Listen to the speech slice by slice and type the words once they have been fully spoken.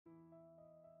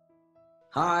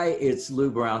Hi, it's Lou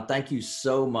Brown. Thank you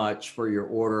so much for your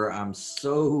order. I'm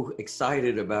so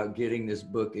excited about getting this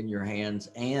book in your hands.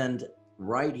 And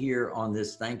right here on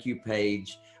this thank you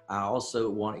page, I also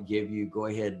want to go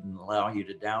ahead and allow you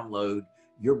to download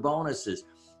your bonuses.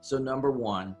 So, number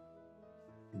one,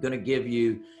 I'm going to give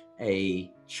you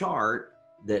a chart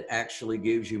that actually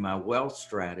gives you my wealth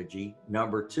strategy.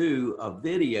 Number two, a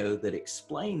video that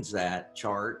explains that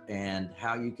chart and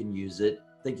how you can use it.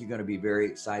 I think you're going to be very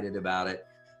excited about it.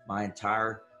 My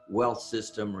entire wealth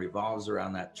system revolves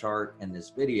around that chart and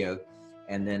this video.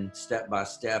 And then step by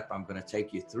step, I'm going to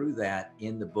take you through that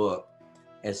in the book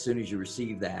as soon as you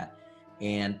receive that.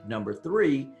 And number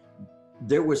three,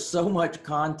 there was so much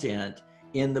content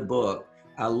in the book,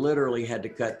 I literally had to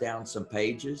cut down some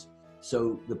pages.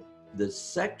 So the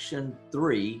section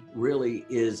 3 really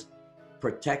is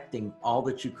protecting all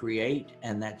that you create,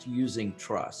 and that's using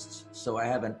trusts. So I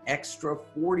have an extra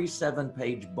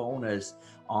 47-page bonus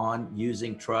on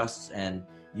using trusts, and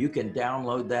you can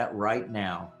download that right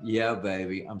now. Yeah,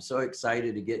 baby. I'm so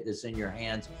excited to get this in your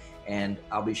hands, and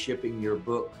I'll be shipping your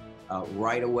book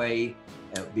right away.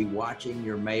 Be watching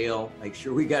your mail. Make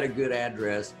sure we got a good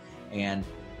address, and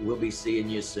we'll be seeing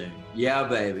you soon. Yeah,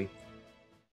 baby.